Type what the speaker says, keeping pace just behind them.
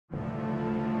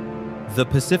The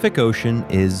Pacific Ocean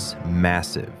is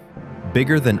massive,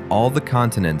 bigger than all the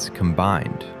continents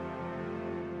combined.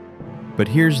 But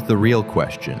here's the real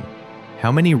question.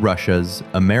 How many Russias,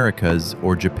 Americas,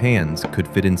 or Japans could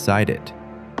fit inside it?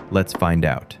 Let's find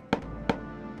out.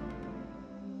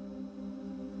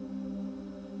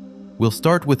 We'll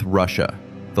start with Russia,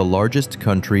 the largest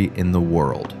country in the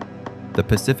world. The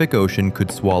Pacific Ocean could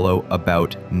swallow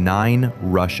about 9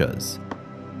 Russias.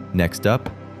 Next up,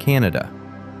 Canada.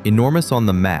 Enormous on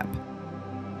the map,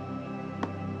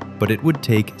 but it would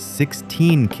take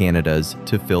 16 Canadas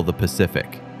to fill the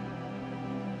Pacific.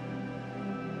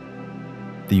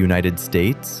 The United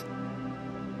States,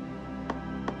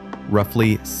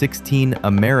 roughly 16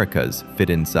 Americas fit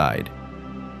inside.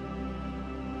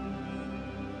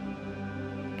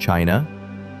 China,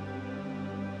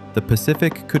 the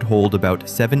Pacific could hold about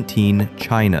 17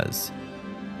 Chinas.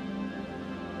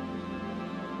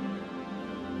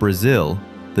 Brazil,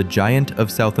 the giant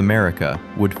of South America,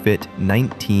 would fit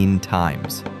 19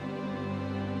 times.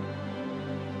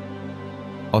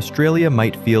 Australia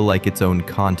might feel like its own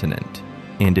continent,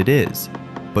 and it is,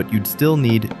 but you'd still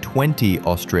need 20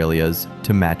 Australias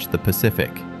to match the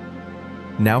Pacific.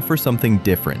 Now for something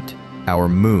different, our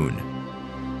moon.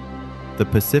 The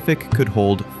Pacific could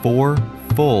hold 4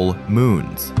 full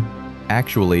moons,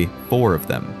 actually 4 of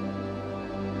them.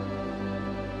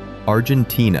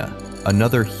 Argentina,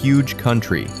 another huge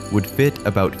country, would fit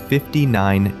about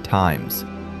 59 times.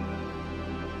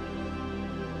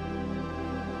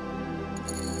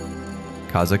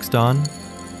 Kazakhstan?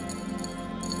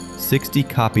 60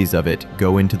 copies of it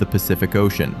go into the Pacific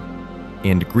Ocean.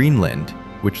 And Greenland,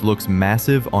 which looks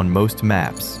massive on most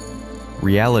maps.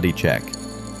 Reality check,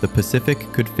 the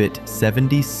Pacific could fit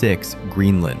 76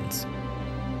 Greenlands.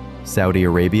 Saudi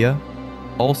Arabia?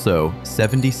 Also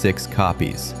 76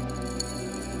 copies.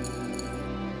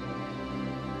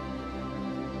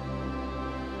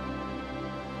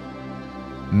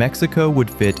 Mexico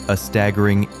would fit a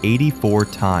staggering 84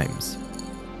 times.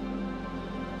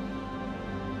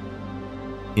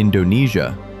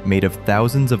 Indonesia, made of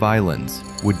thousands of islands,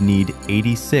 would need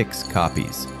 86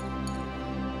 copies.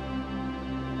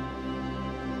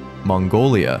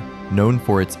 Mongolia, known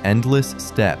for its endless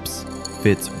steppes,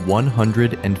 fits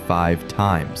 105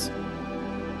 times.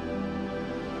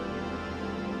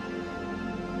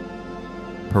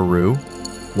 Peru,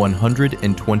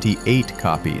 128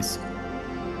 copies.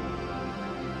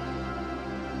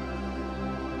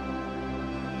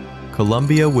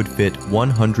 Colombia would fit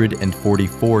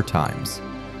 144 times.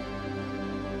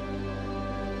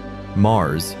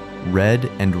 Mars, red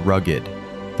and rugged.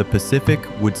 The Pacific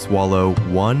would swallow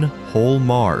 1 whole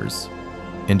Mars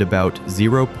and about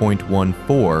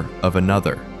 0.14 of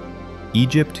another.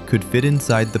 Egypt could fit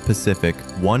inside the Pacific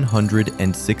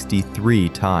 163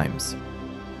 times.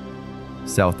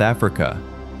 South Africa,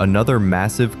 another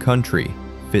massive country,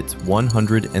 fits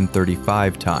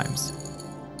 135 times.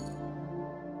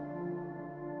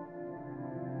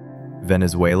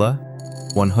 Venezuela,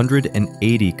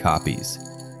 180 copies.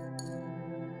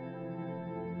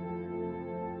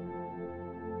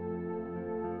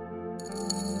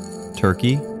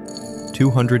 Turkey,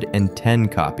 210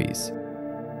 copies.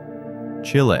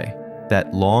 Chile,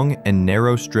 that long and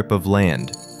narrow strip of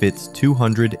land, fits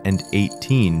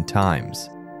 218 times.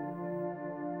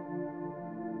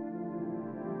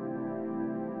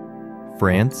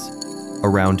 France,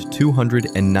 around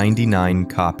 299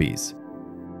 copies.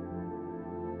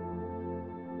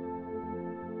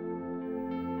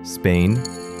 Spain,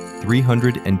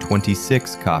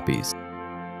 326 copies.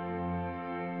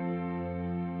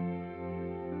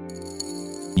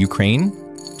 Ukraine,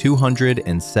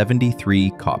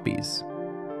 273 copies.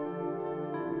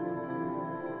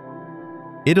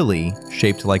 Italy,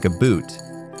 shaped like a boot,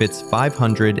 fits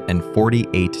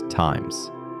 548 times.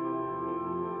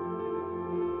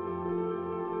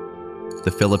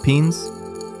 The Philippines,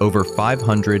 over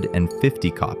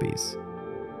 550 copies.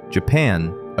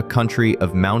 Japan, a country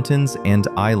of mountains and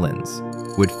islands,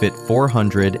 would fit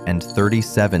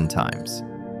 437 times.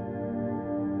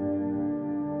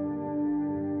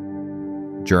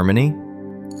 Germany,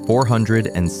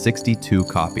 462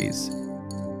 copies.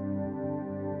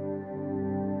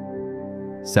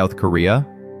 South Korea,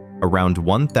 around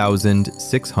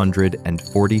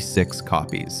 1,646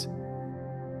 copies.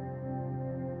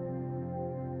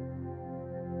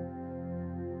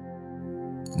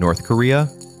 North Korea,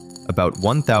 about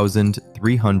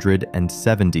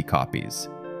 1,370 copies.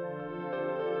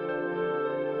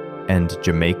 And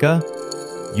Jamaica?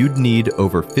 You'd need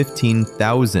over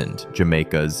 15,000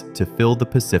 Jamaicas to fill the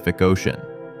Pacific Ocean.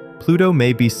 Pluto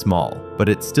may be small, but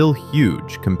it's still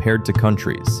huge compared to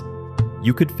countries.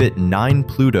 You could fit 9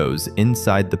 Plutos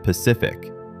inside the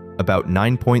Pacific, about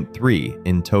 9.3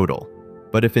 in total.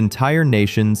 But if entire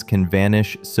nations can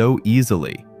vanish so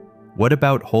easily, what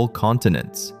about whole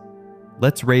continents?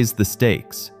 Let's raise the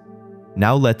stakes.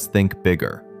 Now let's think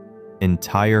bigger.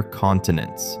 Entire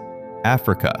continents.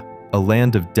 Africa, a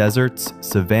land of deserts,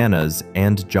 savannas,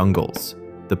 and jungles.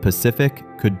 The Pacific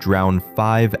could drown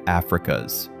 5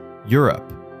 Africas.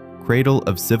 Europe, cradle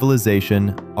of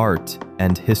civilization, art,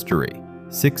 and history.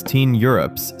 16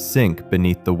 Europes sink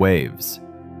beneath the waves.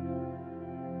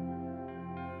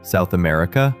 South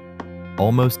America,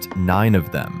 almost 9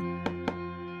 of them.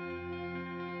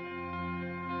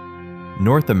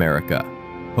 North America,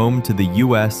 home to the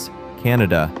US,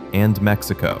 Canada, and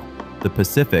Mexico. The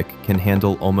Pacific can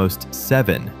handle almost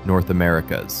 7 North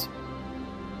Americas.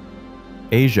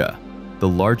 Asia, the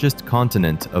largest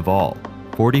continent of all,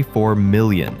 44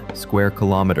 million square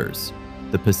kilometers.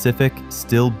 The Pacific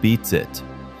still beats it,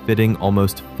 fitting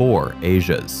almost 4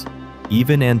 Asias.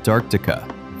 Even Antarctica,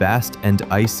 vast and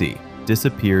icy,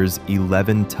 disappears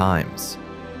 11 times.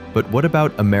 But what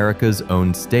about America's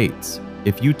own states?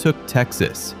 If you took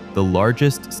Texas, the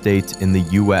largest state in the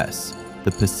US,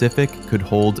 the Pacific could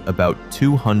hold about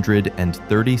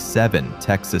 237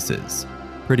 Texases.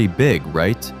 Pretty big,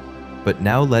 right? But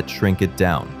now let's shrink it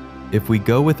down. If we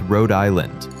go with Rhode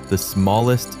Island, the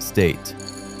smallest state,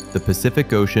 the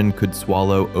Pacific Ocean could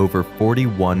swallow over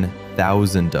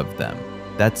 41,000 of them.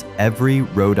 That's every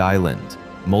Rhode Island,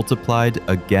 multiplied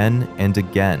again and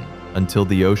again until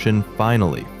the ocean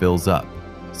finally fills up.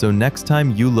 So next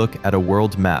time you look at a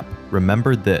world map,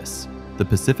 remember this: the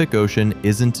Pacific Ocean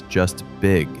isn't just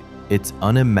big, it's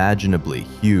unimaginably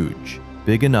huge,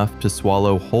 big enough to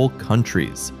swallow whole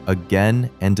countries again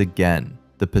and again.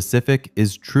 The Pacific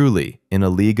is truly in a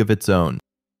league of its own.